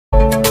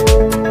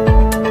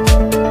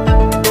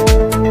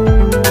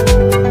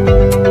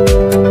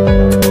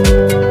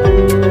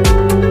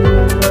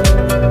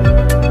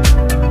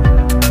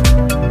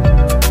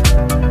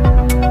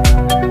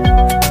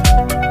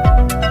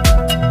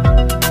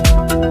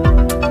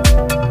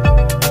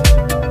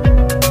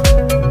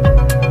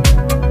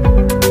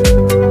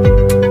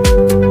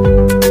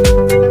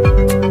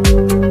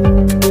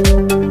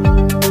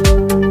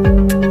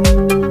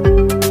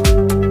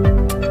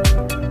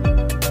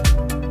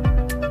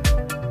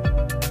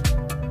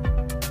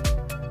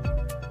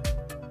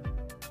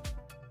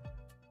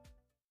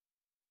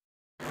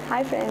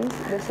Hi friends,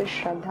 this is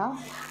Shraddha.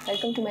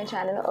 Welcome to my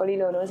channel Early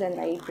Learners and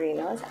Right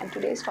Brainers, and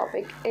today's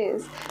topic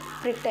is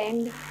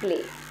pretend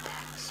play.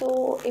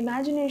 So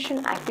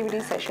imagination activity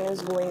session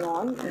is going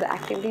on. The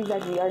activities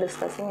that we are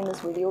discussing in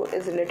this video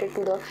is related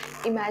to the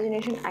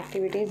imagination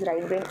activities,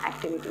 right brain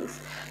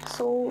activities.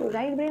 So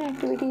right brain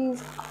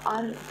activities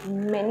are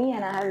many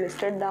and I have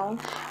listed down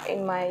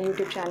in my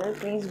YouTube channel.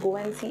 Please go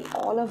and see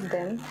all of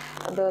them.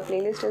 The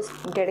playlist is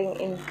getting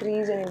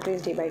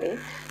increased day by day.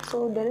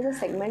 So there is a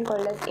segment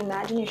called as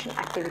imagination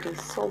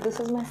activities. So this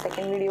is my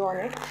second video on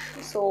it.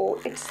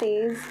 So it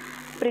says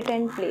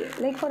pretend play.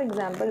 Like for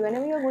example,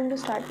 whenever you are going to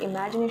start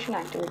imagination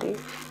activities,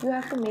 you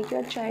have to make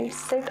your child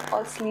sit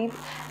or sleep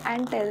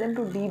and tell them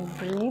to deep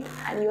breathe,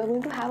 and you are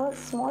going to have a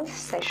small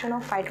session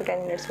of 5 to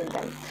 10 minutes with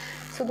them.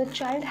 So the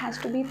child has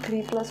to be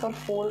 3 plus or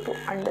 4 to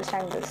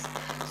understand this.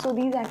 So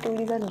these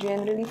activities are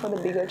generally for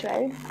the bigger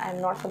child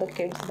and not for the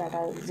kids that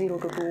are 0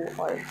 to 2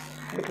 or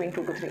between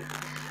 2 to 3.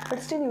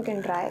 But still you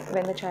can try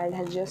when the child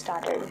has just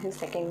started his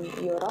second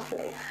year of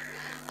life.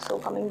 So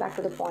coming back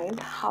to the point,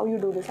 how you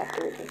do this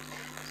activity.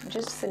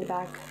 Just sit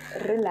back,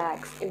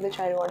 relax. If the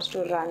child wants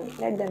to run,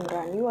 let them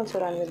run. You also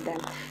run with them.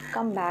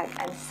 Come back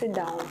and sit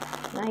down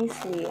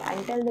nicely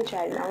and tell the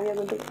child, now we are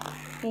going to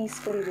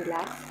peacefully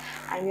relax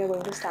and we are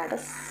going to start a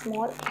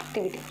small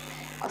activity,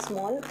 a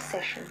small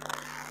session.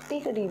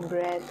 Take a deep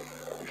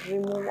breath,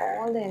 remove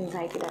all the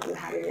anxiety that you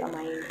have in your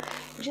mind.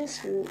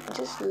 Just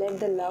let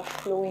the love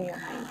flow in your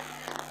mind.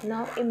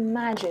 Now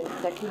imagine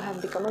that you have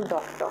become a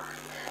doctor.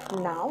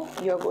 Now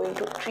you're going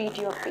to treat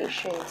your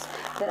patients.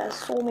 There are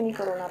so many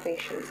corona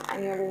patients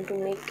and you're going to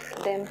make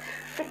them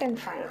fit and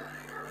fine.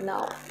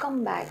 Now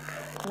come back.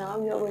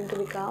 Now you're going to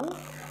become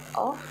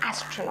an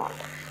astronaut.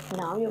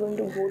 Now you're going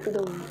to go to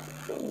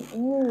the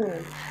moon,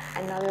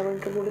 and now you're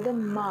going to go to the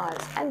Mars,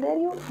 and there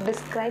you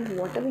describe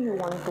whatever you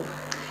want to.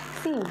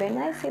 See, when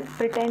I say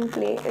pretend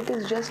play, it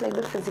is just like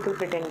the physical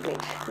pretend play.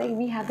 Like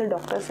we have the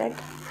doctor set,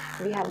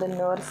 we have the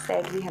nurse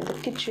set, we have the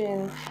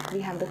kitchen,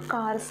 we have the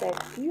car set.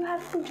 You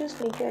have to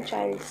just make your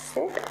child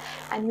sit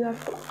and you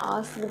have to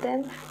ask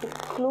them to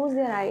close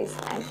their eyes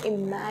and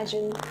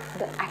imagine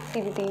the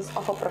activities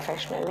of a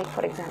professional. Like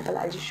for example,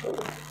 I'll just show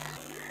you.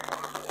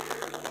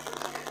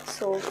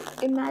 So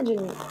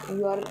imagine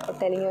you are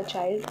telling your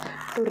child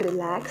to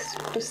relax,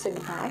 to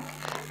sit back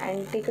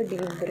and take a deep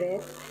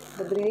breath.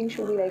 The breathing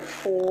should be like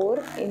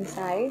 4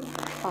 inside,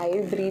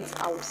 5 breaths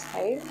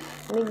outside.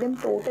 Make them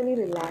totally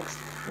relaxed.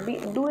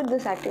 Do it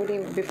this activity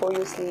before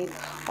you sleep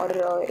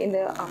or in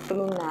the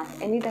afternoon nap,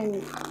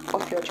 anytime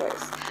of your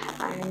choice,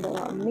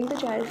 and make the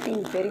child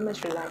feel very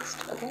much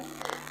relaxed. Okay,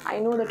 I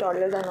know the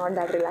toddlers are not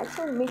that relaxed,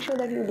 so make sure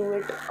that you do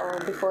it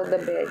before the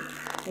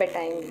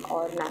bedtime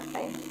or nap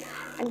time,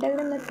 and tell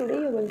them that today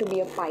you're going to be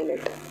a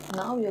pilot.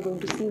 Now you're going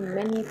to see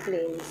many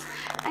planes,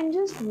 and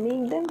just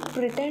make them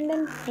pretend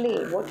and play.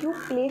 What you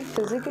play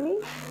physically,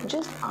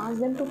 just ask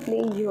them to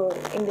play here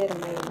in their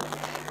mind.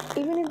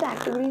 Even if the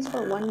activity is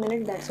for 1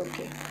 minute, that's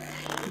okay.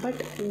 But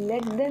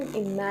let them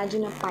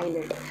imagine a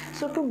pilot.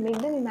 So to make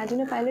them imagine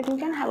a pilot, you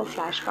can have a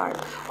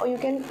flashcard or you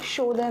can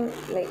show them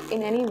like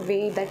in any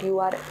way that you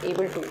are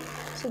able to.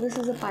 So this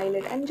is a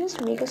pilot, and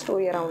just make a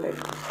story around it.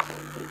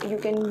 You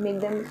can make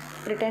them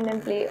pretend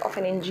and play of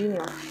an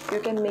engineer. You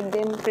can make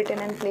them pretend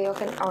and play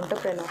of an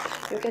entrepreneur.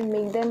 You can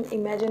make them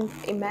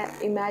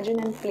imagine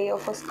and play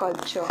of a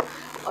sculpture,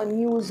 a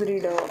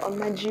newsreader, a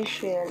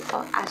magician,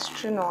 an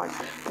astronaut,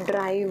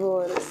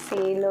 driver,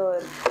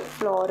 sailor,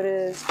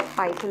 florist,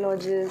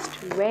 pathologist,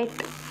 vet,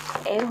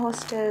 air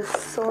hostess,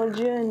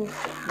 surgeon,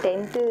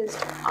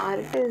 dentist,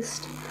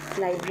 artist,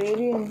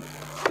 librarian,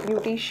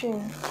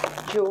 beautician,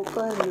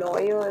 joker,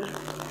 lawyer,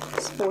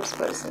 sports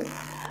person.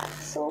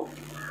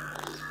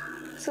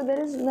 So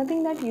there is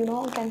nothing that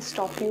can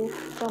stop you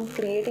from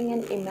creating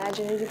an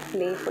imaginary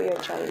play for your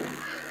child.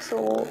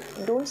 So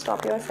don't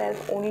stop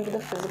yourself only to the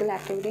physical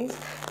activities.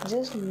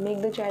 Just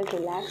make the child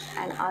relax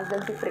and ask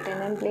them to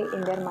pretend and play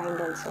in their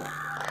mind also.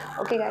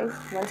 Okay guys,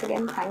 once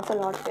again thanks a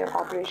lot for your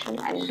cooperation,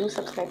 and do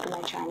subscribe to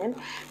my channel.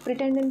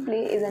 Pretend and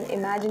play is an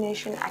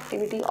imagination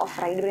activity of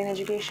right brain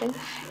education.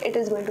 It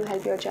is going to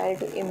help your child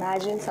to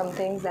imagine some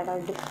things that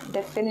are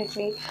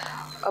definitely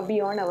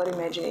beyond our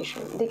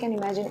imagination. They can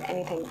imagine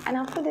anything, and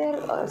after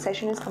their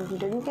session is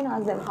completed, you can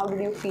ask them, how did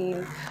you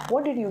feel,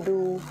 what did you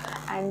do,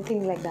 and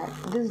things like that.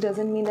 This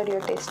doesn't mean that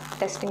you're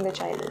testing the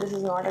child. This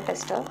is not a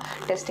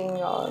testing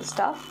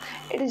stuff.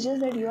 It is just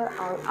that you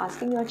are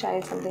asking your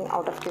child something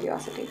out of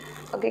curiosity.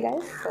 Okay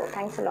guys, so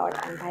thanks a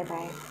lot and bye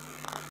bye.